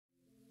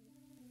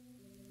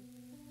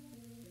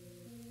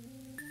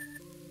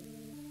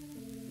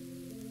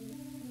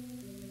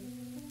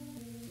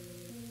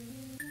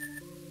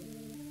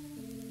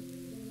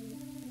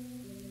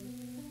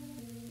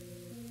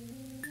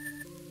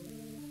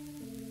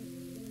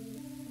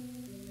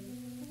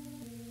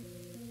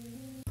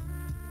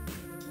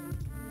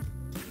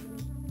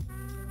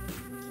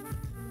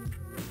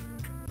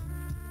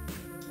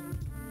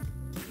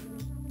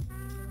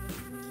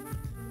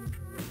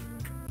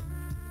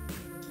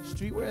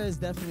streetwear is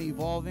definitely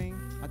evolving.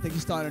 I think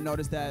you're starting to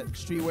notice that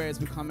streetwear is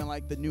becoming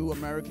like the new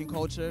American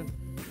culture,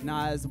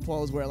 not as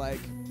opposed where like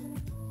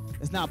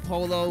it's not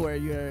polo where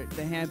you're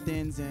the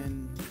Hamptons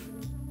and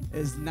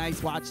it's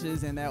nice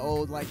watches and that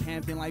old like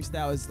Hampton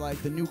lifestyle is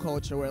like the new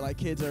culture where like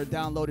kids are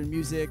downloading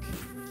music,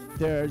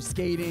 they're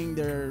skating,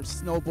 they're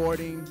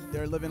snowboarding,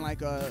 they're living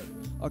like a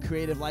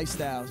creative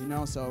lifestyle, you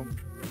know. So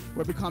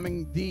we're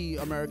becoming the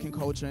American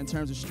culture in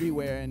terms of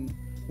streetwear, and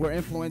we're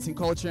influencing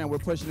culture and we're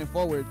pushing it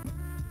forward.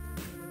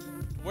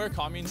 Where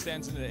Commune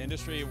stands in the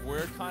industry,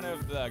 we're kind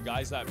of the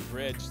guys that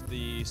bridge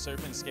the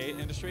surf and skate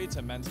industry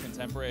to men's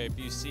contemporary. If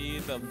you see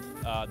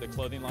the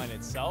clothing line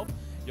itself,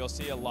 you'll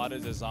see a lot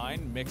of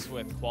design mixed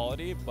with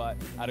quality, but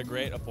at a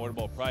great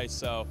affordable price.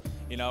 So,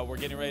 you know, we're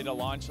getting ready to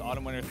launch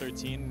Autumn Winter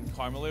 13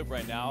 Karmaloop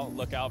right now.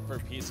 Look out for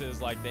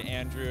pieces like the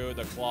Andrew,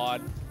 the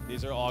Claude.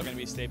 These are all going to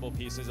be staple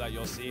pieces that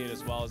you'll see,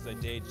 as well as the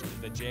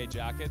J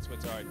jackets,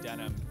 which are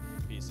denim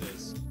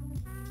pieces.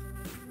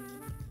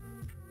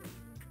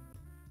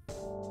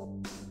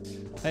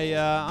 Hey,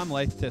 I'm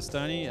Laith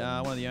Testoni,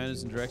 one of the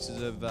owners and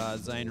directors of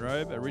Zane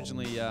Robe,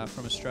 originally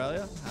from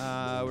Australia.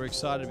 We're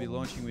excited to be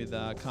launching with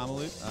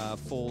Karmaloop,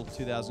 fall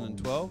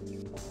 2012.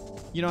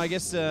 You know, I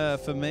guess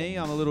for me,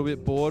 I'm a little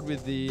bit bored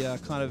with the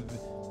kind of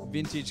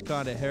vintage,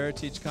 kind of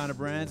heritage kind of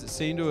brands that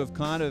seem to have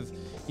kind of,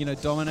 you know,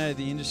 dominated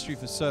the industry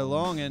for so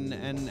long,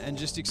 and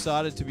just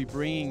excited to be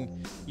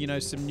bringing, you know,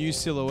 some new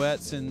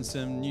silhouettes and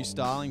some new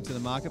styling to the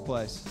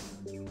marketplace.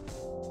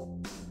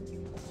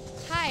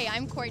 Hi,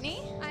 I'm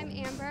Courtney. I'm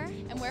Amber.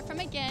 And we're from,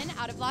 again,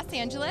 out of Los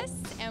Angeles,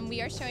 and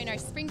we are showing our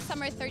Spring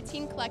Summer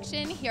 13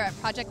 collection here at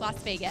Project Las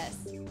Vegas.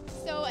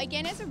 So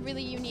again, it's a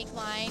really unique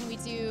line. We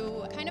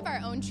do kind of our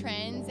own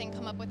trends and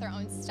come up with our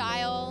own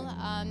style.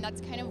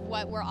 That's kind of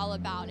what we're all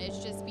about,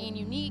 is just being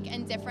unique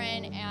and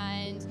different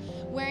and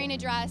wearing a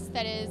dress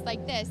that is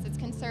like this. It's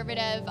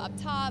conservative up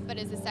top, but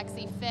is a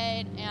sexy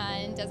fit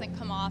and doesn't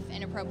come off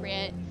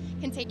inappropriate.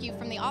 Can take you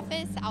from the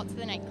office out to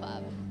the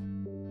nightclub.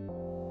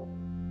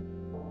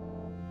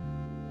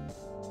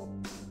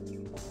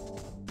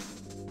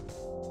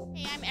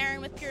 I'm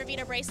Erin with Pura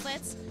Vida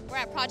Bracelets. We're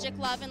at Project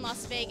Love in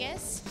Las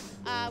Vegas.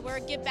 We're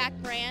a give back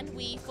brand.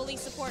 We fully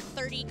support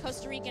 30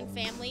 Costa Rican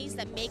families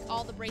that make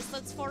all the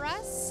bracelets for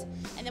us.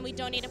 And then we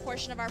donate a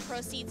portion of our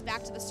proceeds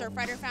back to the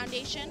Surfrider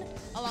Foundation,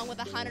 along with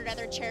 100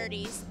 other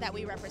charities that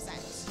we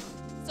represent.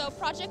 So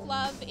Project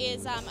Love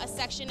is a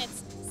section,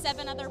 it's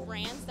 7 other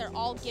brands. They're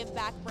all give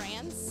back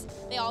brands.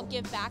 They all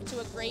give back to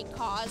a great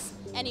cause,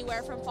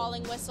 anywhere from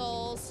Falling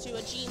Whistles to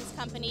a jeans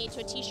company to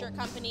a t-shirt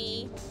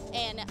company,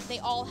 and they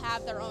all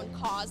have their own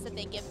cause that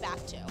they give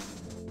back to.